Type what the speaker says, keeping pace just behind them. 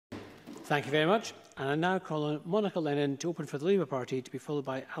Thank you very much. And I now call on Monica Lennon to open for the Labour Party, to be followed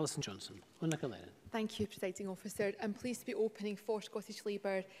by Alison Johnson. Monica Lennon. Thank you, Presiding Officer. I'm pleased to be opening for Scottish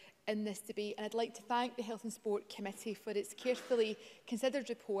Labour in this debate, and I'd like to thank the Health and Sport Committee for its carefully considered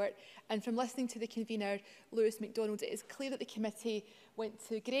report. And from listening to the convener, Lewis MacDonald, it is clear that the committee went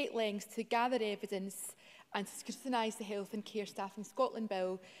to great lengths to gather evidence and to scrutinise the Health and Care Staffing Scotland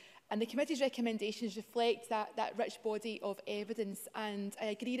Bill. And the committee's recommendations reflect that rich body of evidence, and I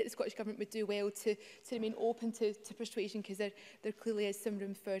agree that the Scottish Government would do well to remain open to persuasion, because there clearly is some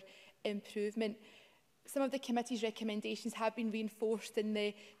room for improvement. Some of the committee's recommendations have been reinforced in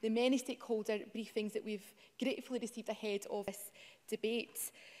the many stakeholder briefings that we've gratefully received ahead of this debate.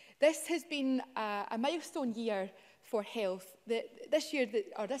 This has been a milestone year for health.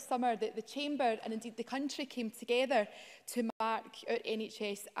 This summer, the Chamber and indeed the country came together to mark our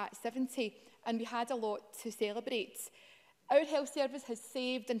NHS at 70, and we had a lot to celebrate. Our health service has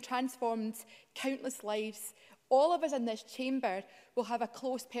saved and transformed countless lives. All of us in this chamber will have a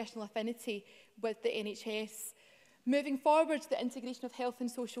close personal affinity with the NHS. Moving forward, the integration of health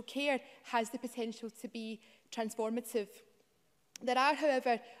and social care has the potential to be transformative. There are,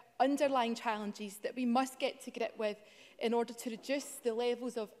 however, underlying challenges that we must get to grip with in order to reduce the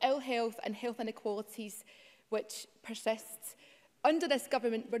levels of ill health and health inequalities which persist. Under this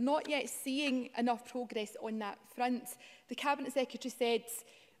government, we're not yet seeing enough progress on that front. The Cabinet Secretary said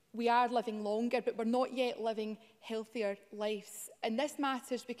we are living longer, but we're not yet living healthier lives. And this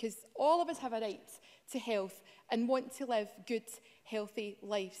matters because all of us have a right to health and want to live good, healthy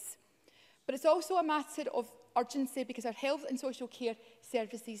lives. But it's also a matter of urgency because our health and social care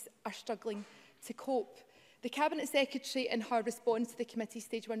services are struggling to cope. The Cabinet Secretary, in her response to the committee's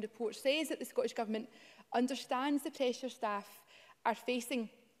Stage 1 report, says that the Scottish Government understands the pressure staff are facing.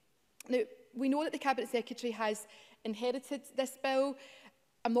 Now, we know that the Cabinet Secretary has inherited this bill.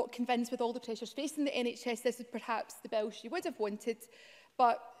 I'm not convinced with all the pressures facing the NHS this is perhaps the bill she would have wanted,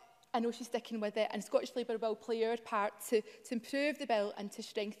 but I know she's sticking with it, and Scottish Labour will play our part to improve the bill and to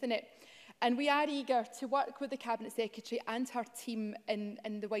strengthen it. And we are eager to work with the Cabinet Secretary and her team in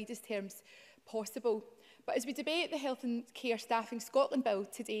the widest terms possible. But as we debate the Health and Care Staffing Scotland Bill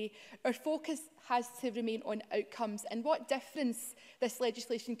today, our focus has to remain on outcomes and what difference this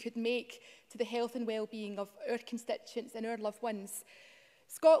legislation could make to the health and well-being of our constituents and our loved ones.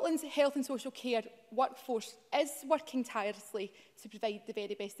 Scotland's health and social care workforce is working tirelessly to provide the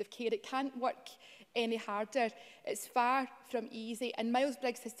very best of care. It can't work any harder. It's far from easy. And Miles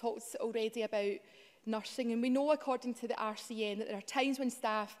Briggs has talked already about nursing. And we know, according to the RCN, that there are times when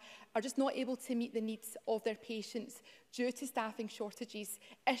staff are just not able to meet the needs of their patients due to staffing shortages,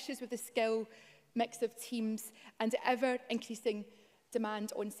 issues with the skill mix of teams, and ever-increasing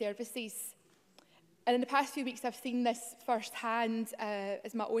demand on services. And in the past few weeks, I've seen this firsthand,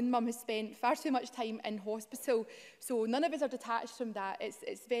 as my own mum has spent far too much time in hospital. So none of us are detached from that.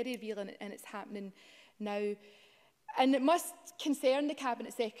 It's very real, and it's happening now. And it must concern the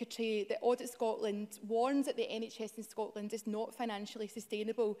Cabinet Secretary that Audit Scotland warns that the NHS in Scotland is not financially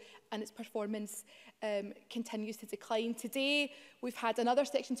sustainable and its performance continues to decline. Today, we've had another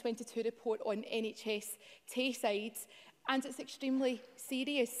Section 22 report on NHS Tayside, and it's extremely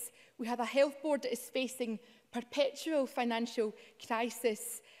serious. We have a health board that is facing perpetual financial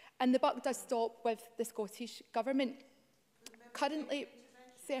crisis, and the buck does stop with the Scottish Government. Currently,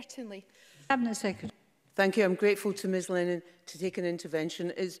 certainly. Cabinet Secretary. Thank you. I'm grateful to Ms Lennon to take an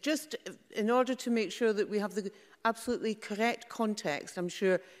intervention. It's just in order to make sure that we have the absolutely correct context. I'm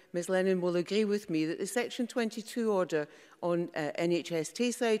sure Ms Lennon will agree with me that the Section 22 order on NHS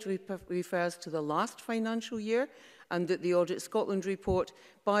Tayside refers to the last financial year, and that the Audit Scotland report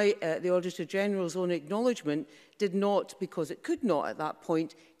by the Auditor General's own acknowledgement did not, because it could not at that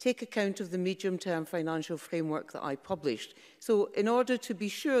point, take account of the medium-term financial framework that I published. So in order to be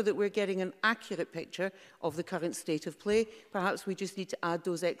sure that we're getting an accurate picture of the current state of play, perhaps we just need to add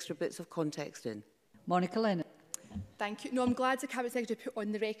those extra bits of context in. Monica Lennon. Thank you. No, I'm glad the Cabinet Secretary put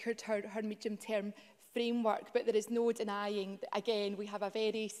on the record her medium-term framework, but there is no denying that, again, we have a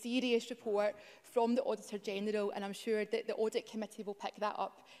very serious report from the Auditor General, and I'm sure that the Audit Committee will pick that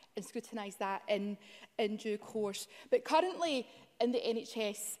up and scrutinise that in due course. But currently in the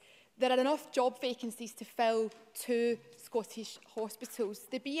NHS, there are enough job vacancies to fill 2 Scottish hospitals.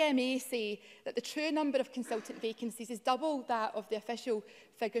 The BMA say that the true number of consultant vacancies is double that of the official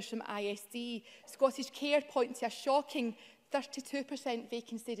figures from ISD. Scottish Care point to a shocking 32%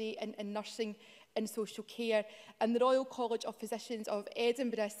 vacancy rate in nursing and social care, and the Royal College of Physicians of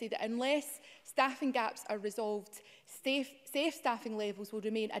Edinburgh say that unless staffing gaps are resolved, safe staffing levels will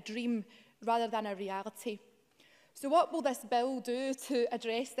remain a dream rather than a reality. So what will this bill do to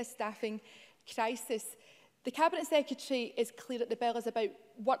address this staffing crisis? The Cabinet Secretary is clear that the bill is about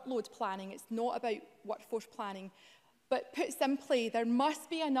workload planning. It's not about workforce planning. But put simply, there must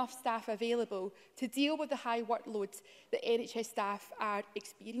be enough staff available to deal with the high workloads that NHS staff are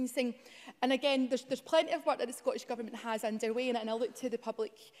experiencing. And again, there's plenty of work that the Scottish Government has underway, and I look to the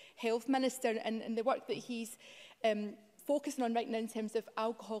Public Health Minister and the work that he's focusing on right now in terms of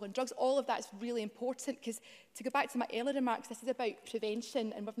alcohol and drugs. All of that is really important, because to go back to my earlier remarks, this is about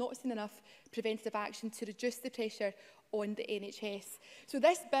prevention, and we've not seen enough preventative action to reduce the pressure on the NHS. So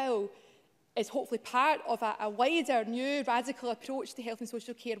this bill is hopefully part of a wider, new, radical approach to health and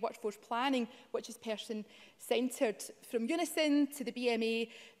social care workforce planning, which is person-centred. From Unison to the BMA,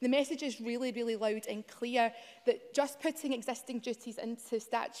 the message is really, really loud and clear that just putting existing duties into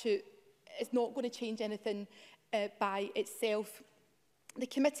statute is not going to change anything by itself. The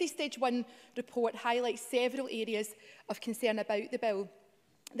committee Stage 1 report highlights several areas of concern about the bill.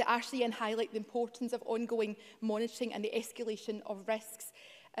 The RCN highlight the importance of ongoing monitoring and the escalation of risks.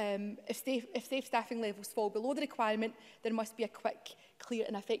 If safe staffing levels fall below the requirement, there must be a quick, clear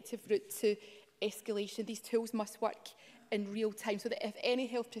and effective route to escalation. These tools must work in real time, so that if any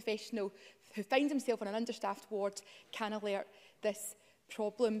health professional who finds himself on an understaffed ward can alert this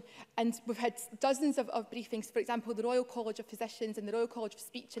problem. And we've had dozens of briefings. For example, the Royal College of Physicians and the Royal College of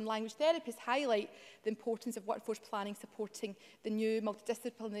Speech and Language Therapists highlight the importance of workforce planning supporting the new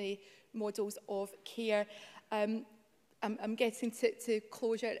multidisciplinary models of care. I'm getting to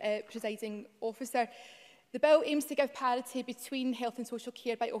closure, presiding officer. The bill aims to give parity between health and social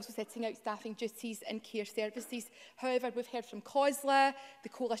care by also setting out staffing duties and care services. However, we've heard from COSLA, the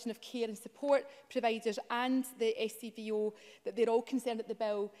Coalition of Care and Support Providers and the SCVO that they're all concerned that the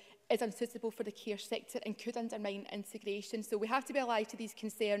bill is unsuitable for the care sector and could undermine integration. So we have to be alive to these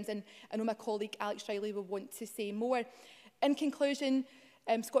concerns, and I know my colleague Alex Riley will want to say more. In conclusion,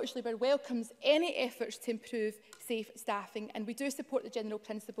 Scottish Labour welcomes any efforts to improve safe staffing, and we do support the general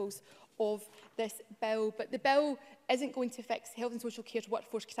principles of this bill. But the bill isn't going to fix health and social care's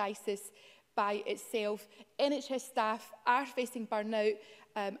workforce crisis by itself. NHS staff are facing burnout.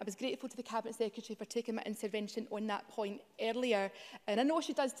 I was grateful to the Cabinet Secretary for taking my intervention on that point earlier. And I know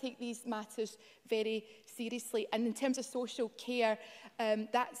she does take these matters very seriously. And in terms of social care,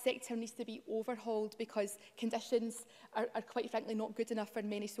 that sector needs to be overhauled, because conditions are quite frankly not good enough for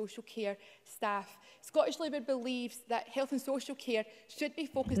many social care staff. Scottish Labour believes that health and social care should be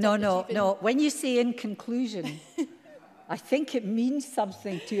focused on achieving... No. When you say in conclusion, I think it means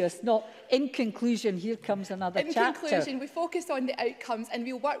something to us, not in conclusion, here comes another chapter. In conclusion, we focus on the outcomes, and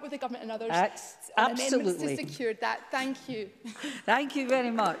we'll work with the Government and others on amendments to secure that. Thank you. Thank you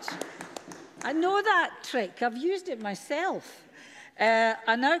very much. I know that trick. I've used it myself.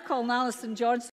 I now call Alison Johnson